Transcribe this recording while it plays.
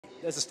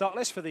There's the start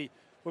list for the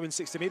women's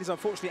 60 metres.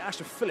 Unfortunately,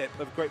 Asha Phillip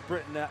of Great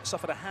Britain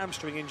suffered a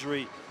hamstring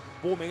injury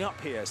warming up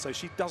here, so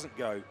she doesn't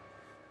go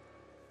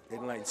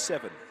in lane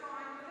 7.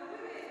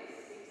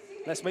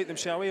 Let's meet them,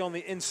 shall we, on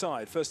the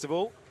inside. First of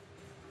all,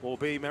 will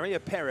be Maria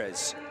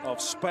Perez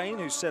of Spain,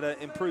 who set an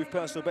improved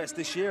personal best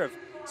this year of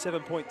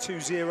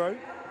 7.20.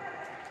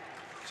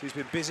 She's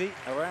been busy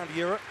around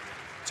Europe,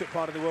 took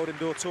part in the World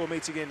Indoor Tour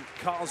meeting in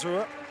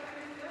Karlsruhe.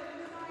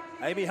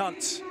 Amy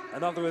Hunt,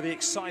 another of the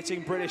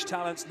exciting British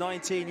talents,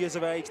 19 years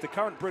of age, the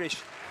current British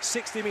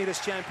 60 metres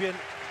champion.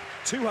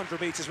 200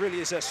 metres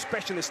really is a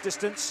specialist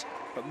distance,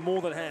 but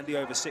more than handy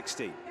over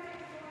 60.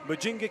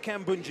 Mujinga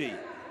Kambunji,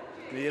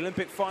 the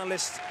Olympic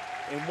finalist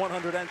in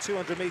 100 and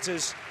 200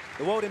 metres,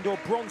 the World Indoor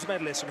bronze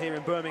medalist from here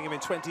in Birmingham in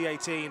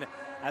 2018.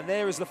 And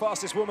there is the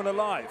fastest woman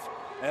alive,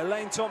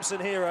 Elaine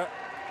Thompson-Herah,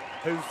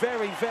 who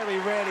very, very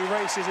rarely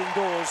races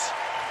indoors.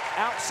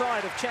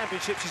 Outside of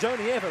championships, she's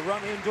only ever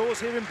run indoors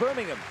here in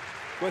Birmingham,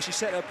 where she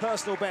set her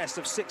personal best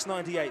of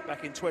 6.98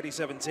 back in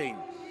 2017.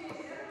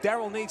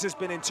 Daryl Neat has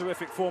been in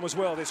terrific form as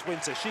well this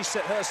winter. She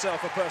set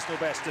herself a personal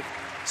best of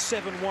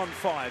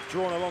 7.15,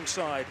 drawn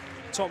alongside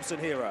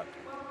Thompson-Herah.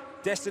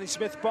 Destiny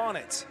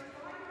Smith-Barnett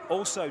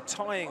also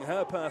tying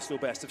her personal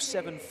best of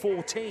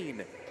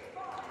 7.14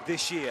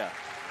 this year.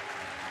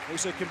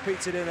 Also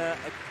competed in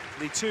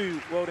the 2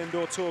 World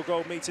Indoor Tour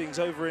Gold meetings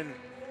over in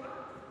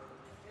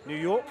New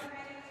York.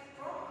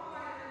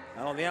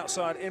 And on the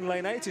outside in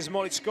lane 8 is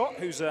Molly Scott,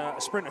 who's a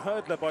sprint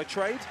hurdler by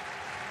trade.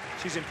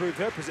 She's improved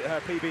her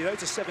PB though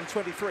to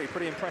 7.23,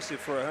 pretty impressive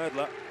for a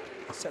hurdler.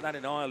 Set that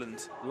in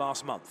Ireland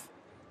last month.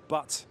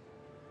 But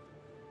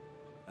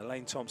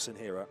Elaine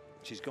Thompson-Herah,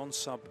 she's gone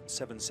sub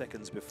 7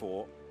 seconds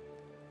before.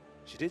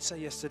 She did say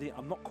yesterday,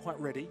 I'm not quite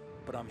ready,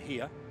 but I'm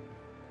here.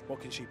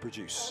 What can she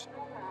produce?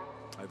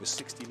 Over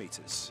 60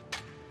 metres.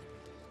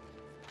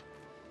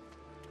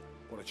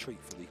 What a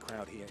treat for the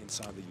crowd here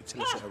inside the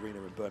Utilita Arena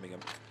in Birmingham,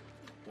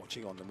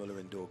 watching on the Muller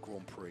Indoor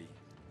Grand Prix.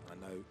 I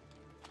know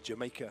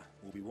Jamaica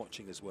will be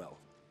watching as well.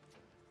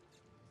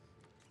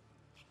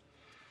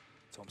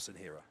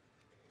 Thompson-Herah,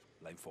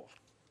 lane 4.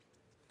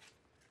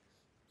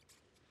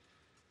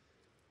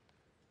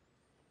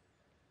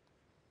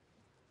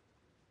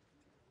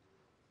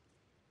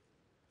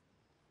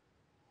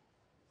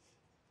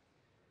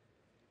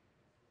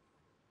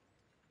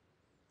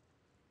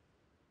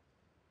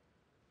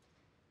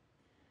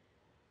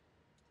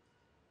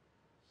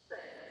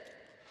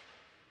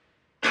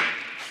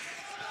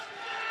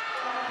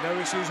 No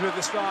issues with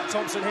the start.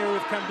 Thompson-Herah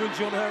with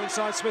Kambunji on her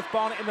inside.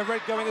 Smith-Barnett in the red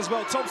going as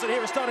well.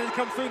 Thompson-Herah starting to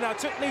come through now.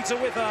 Took Nita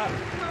with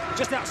her.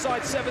 Just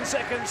outside 7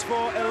 seconds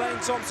for Elaine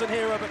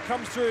Thompson-Herah, but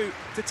comes through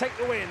to take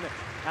the win.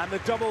 And the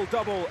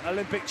double-double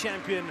Olympic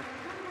champion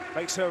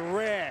makes her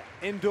rare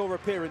indoor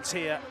appearance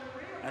here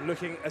and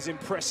looking as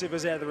impressive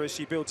as ever as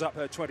she builds up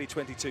her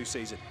 2022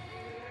 season.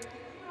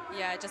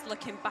 Yeah, just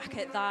looking back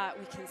at that,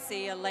 we can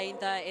see Elaine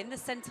there in the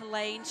centre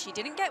lane. She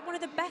didn't get one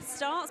of the best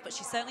starts, but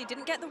she certainly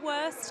didn't get the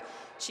worst.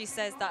 She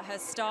says that her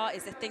start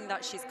is the thing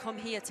that she's come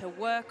here to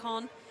work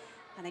on.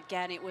 And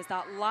again, it was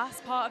that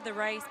last part of the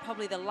race,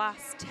 probably the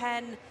last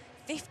 10,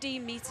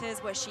 15 metres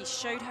where she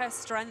showed her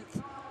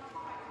strength.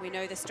 We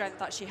know the strength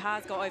that she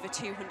has, got over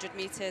 200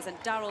 metres. And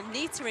Daryl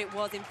Nita it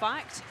was, in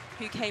fact,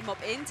 who came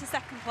up into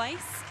second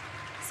place.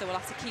 So we'll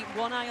have to keep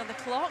one eye on the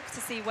clock to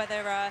see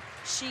whether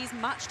she's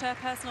matched her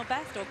personal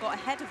best or got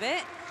ahead of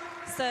it.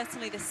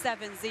 Certainly the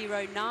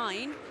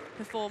 7.09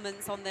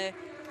 performance on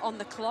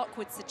the clock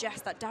would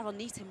suggest that Daryl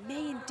Nita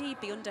may indeed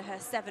be under her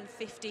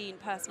 7.15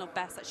 personal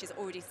best that she's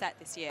already set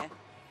this year.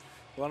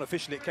 Well,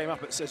 unofficially it came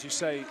up at, as you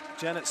say,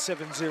 Janet,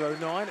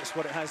 7.09. It's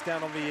what it has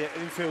down on the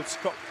infield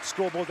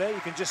scoreboard there.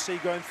 You can just see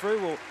going through.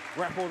 We'll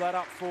wrap all that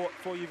up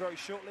for you very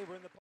shortly. We're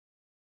in the